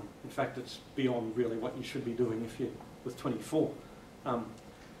 In fact, it's beyond really what you should be doing if you're with 24.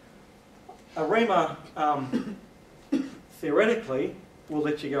 ARIMA theoretically will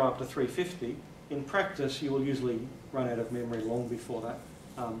let you go up to 350. In practice, you will usually run out of memory long before that.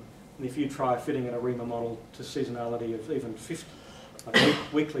 And if you try fitting an ARIMA model to seasonality of even 50, like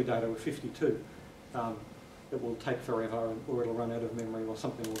weekly data of 52, it will take forever, or it'll run out of memory, or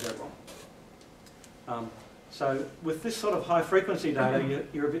something will go wrong. So with this sort of high frequency data,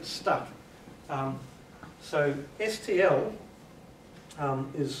 you're a bit stuck. So STL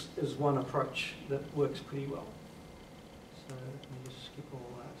is one approach that works pretty well. So let me just skip all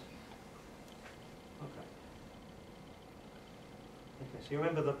that. Okay. Okay, so you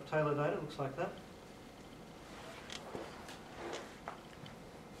remember the Taylor data? Looks like that.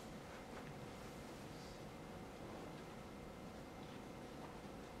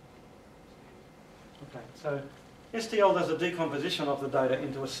 Okay, so STL does a decomposition of the data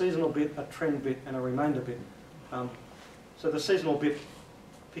into a seasonal bit, a trend bit, and a remainder bit. So the seasonal bit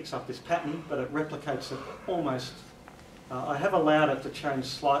picks up this pattern, but it replicates it almost. I have allowed it to change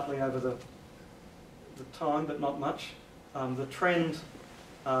slightly over the time, but not much. The trend,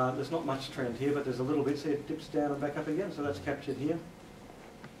 there's not much trend here, but there's a little bit. See, it dips down and back up again, so that's captured here.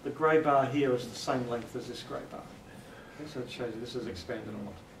 The grey bar here is the same length as this grey bar. Okay, so it shows you this is expanded a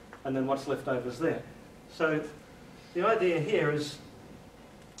lot. And then what's left over is there. So the idea here is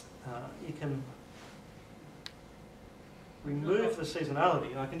you can remove the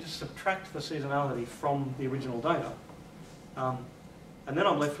seasonality. I can just subtract the seasonality from the original data. And then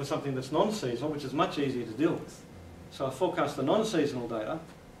I'm left with something that's non-seasonal, which is much easier to deal with. So I forecast the non-seasonal data,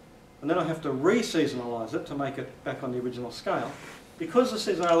 and then I have to re-seasonalise it to make it back on the original scale. Because the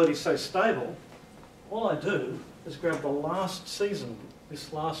seasonality is so stable, all I do is grab the last season,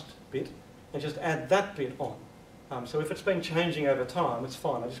 this last bit, and just add that bit on. So if it's been changing over time, it's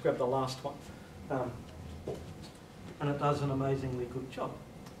fine. I just grab the last one. And it does an amazingly good job.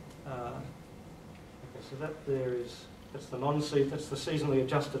 Okay, so that there is, that's the that's the seasonally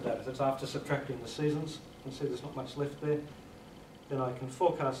adjusted data. That's after subtracting the seasons. You can see there's not much left there. Then I can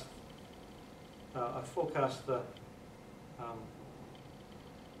forecast, I forecast the, okay,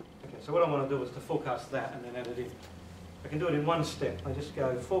 so what I want to do is to forecast that and then add it in. I can do it in one step. I just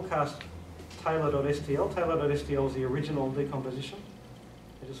go forecast Taylor.stl. Taylor.stl is the original decomposition.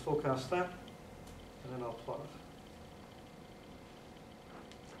 I just forecast that, and then I'll plot it.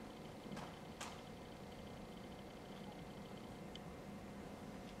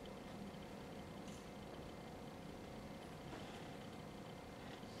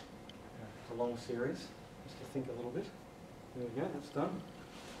 It's a long series, just to think a little bit. There we go, that's done.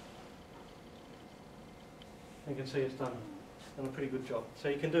 You can see it's done a pretty good job. So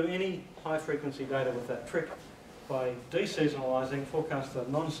you can do any high frequency data with that trick by deseasonalising, forecast the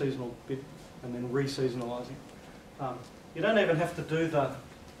non-seasonal bit, and then re-seasonalising. You don't even have to do the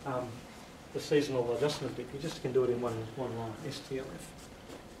seasonal adjustment bit. You just can do it in one line, STLF.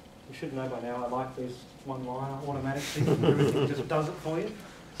 You should know by now I like these one line automatic things. Everything just does it for you.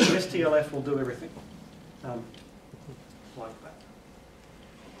 So STLF will do everything like that.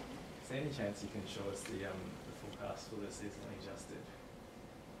 Is there any chance you can show us the forecast for the seasonally adjusted?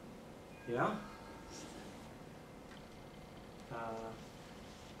 Yeah. So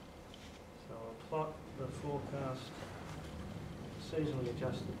I'll plot the forecast seasonally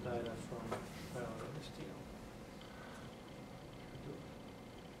adjusted data from STL.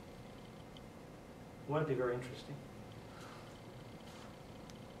 It won't be very interesting.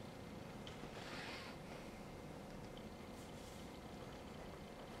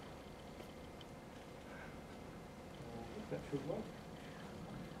 That should work.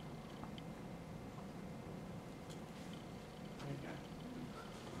 There you go.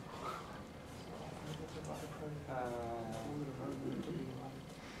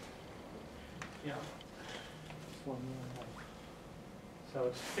 Yeah. So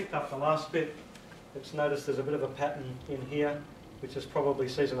it's picked up the last bit. It's noticed there's a bit of a pattern in here, which is probably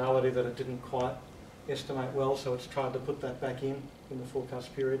seasonality that it didn't quite estimate well, so it's tried to put that back in the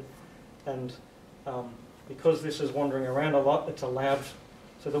forecast period. And because this is wandering around a lot, it's allowed,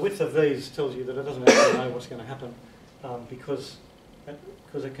 so the width of these tells you that it doesn't actually know what's going to happen because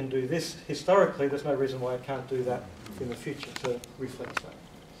it can do this historically. There's no reason why it can't do that in the future, so it reflects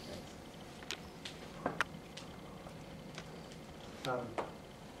that.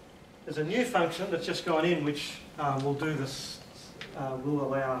 There's a new function that's just gone in which will do this, will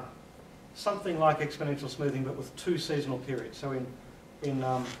allow something like exponential smoothing but with two seasonal periods. So in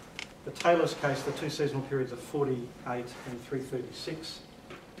the Taylor's case, the two seasonal periods are 48 and 336,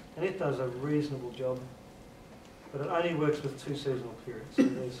 and it does a reasonable job, but it only works with two seasonal periods.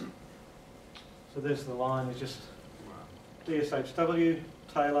 So there's the line, it's just DSHW,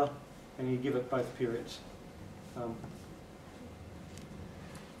 Taylor, and you give it both periods.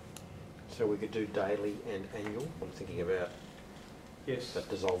 So we could do daily and annual. I'm thinking about Yes. that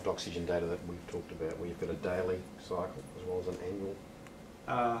dissolved oxygen data that we've talked about, where you've got a daily cycle as well as an annual.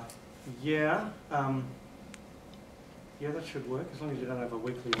 Yeah, that should work, as long as you don't have a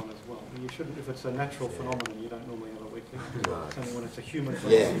weekly one as well. You shouldn't, if it's a natural phenomenon, you don't normally have a weekly. No. It's only when it's a human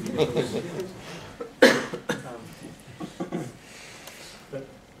phenomenon. But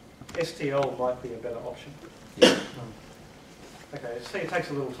STL might be a better option. Yeah. Okay, see, it takes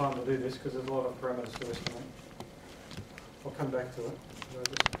a little time to do this because there's a lot of parameters to estimate. I'll come back to it.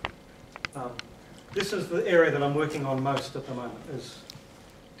 This is the area that I'm working on most at the moment, is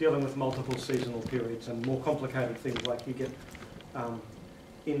dealing with multiple seasonal periods and more complicated things like you get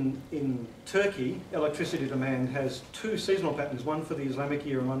in Turkey, electricity demand has two seasonal patterns, one for the Islamic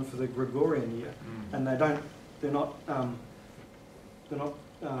year and one for the Gregorian year, and they don't they're not they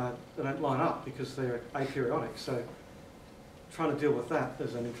don't line up because they're aperiodic. So trying to deal with that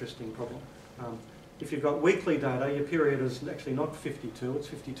is an interesting problem. If you've got weekly data, your period is actually not 52, it's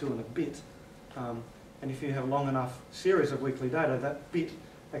 52 and a bit. And if you have a long enough series of weekly data, that bit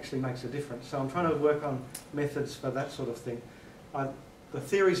actually makes a difference. So I'm trying to work on methods for that sort of thing. The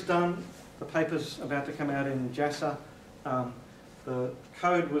theory's done, the paper's about to come out in JASA. The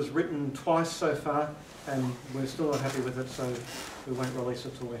code was written twice so far, and we're still not happy with it, so we won't release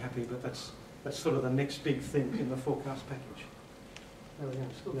it till we're happy, but that's sort of the next big thing in the forecast package. There we go,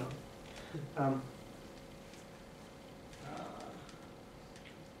 still going.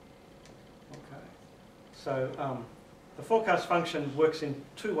 Okay, so the forecast function works in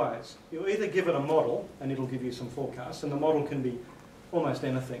two ways. You either give it a model, and it'll give you some forecasts, and the model can be almost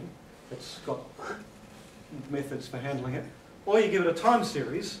anything. It's got methods for handling it. Or you give it a time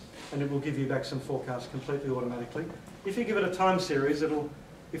series, and it will give you back some forecasts completely automatically. If you give it a time series,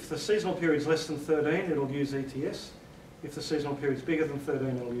 if the seasonal period is less than 13, it'll use ETS. If the seasonal period is bigger than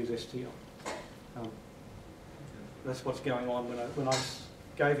 13, it'll use STL. That's what's going on. When I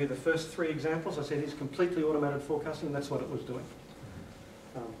gave you the first three examples, I said it's completely automated forecasting, and that's what it was doing.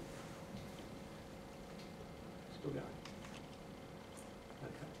 Still going.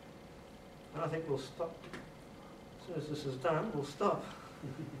 Okay. And I think we'll stop. As soon as this is done, we'll stop.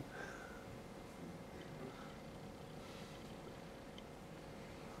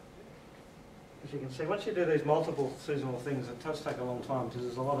 As you can see, once you do these multiple seasonal things, it does take a long time because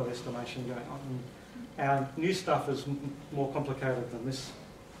there's a lot of estimation going on. And our new stuff is more complicated than this,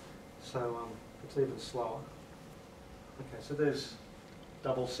 so it's even slower. Okay, so there's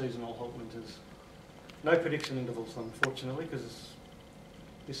double seasonal hot winters. No prediction intervals, unfortunately, because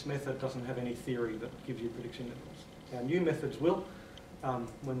this method doesn't have any theory that gives you prediction intervals. Our new methods will,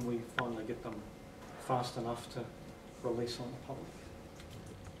 when we finally get them fast enough to release on the public.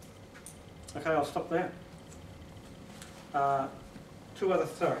 Okay, I'll stop there. I was going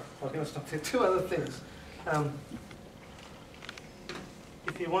to stop there. Two other things.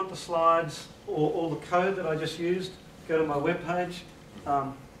 If you want the slides or all the code that I just used, go to my webpage.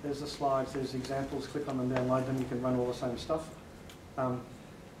 There's the slides, there's examples, click on them, download them, you can run all the same stuff.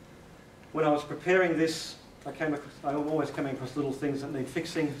 When I was preparing this, I'm always coming across little things that need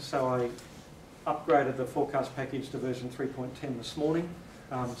fixing, so I upgraded the forecast package to version 3.10 this morning.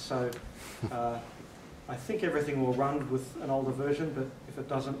 I think everything will run with an older version, but if it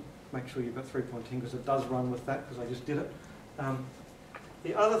doesn't, make sure you've got 3.10 because it does run with that because I just did it.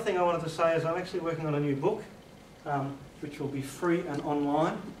 The other thing I wanted to say is I'm actually working on a new book, which will be free and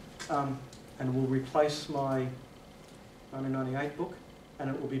online, and will replace my 1998 book, and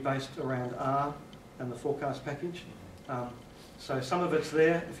it will be based around R and the forecast package. So some of it's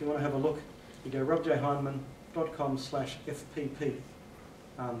there. If you want to have a look, you go robjhyndman.com/FPP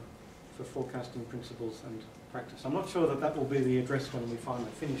for forecasting principles and practice. I'm not sure that that will be the address when we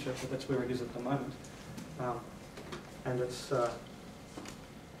finally finish it, but that's where it is at the moment. And it's okay,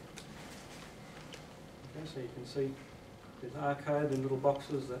 so you can see there's R code in little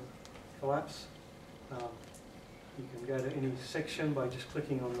boxes that collapse. You can go to any section by just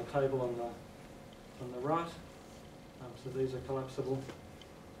clicking on the table on the right. So these are collapsible.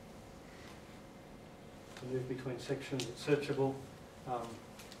 To move between sections, it's searchable,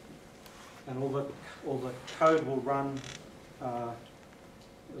 and all the code will run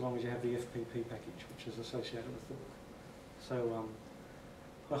as long as you have the FPP package, which is associated with the book. So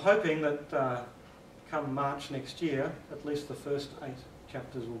we're hoping that come March next year, at least the first 8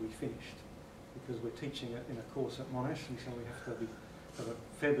 chapters will be finished, because we're teaching it in a course at Monash, and so we have to have a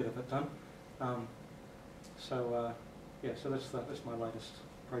fair bit of it done. Yeah, so that's my latest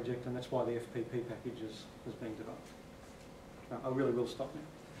project, and that's why the FPP package is being developed. I really will stop now.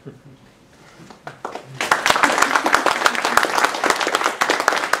 You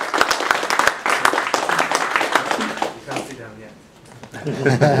can't sit down yet.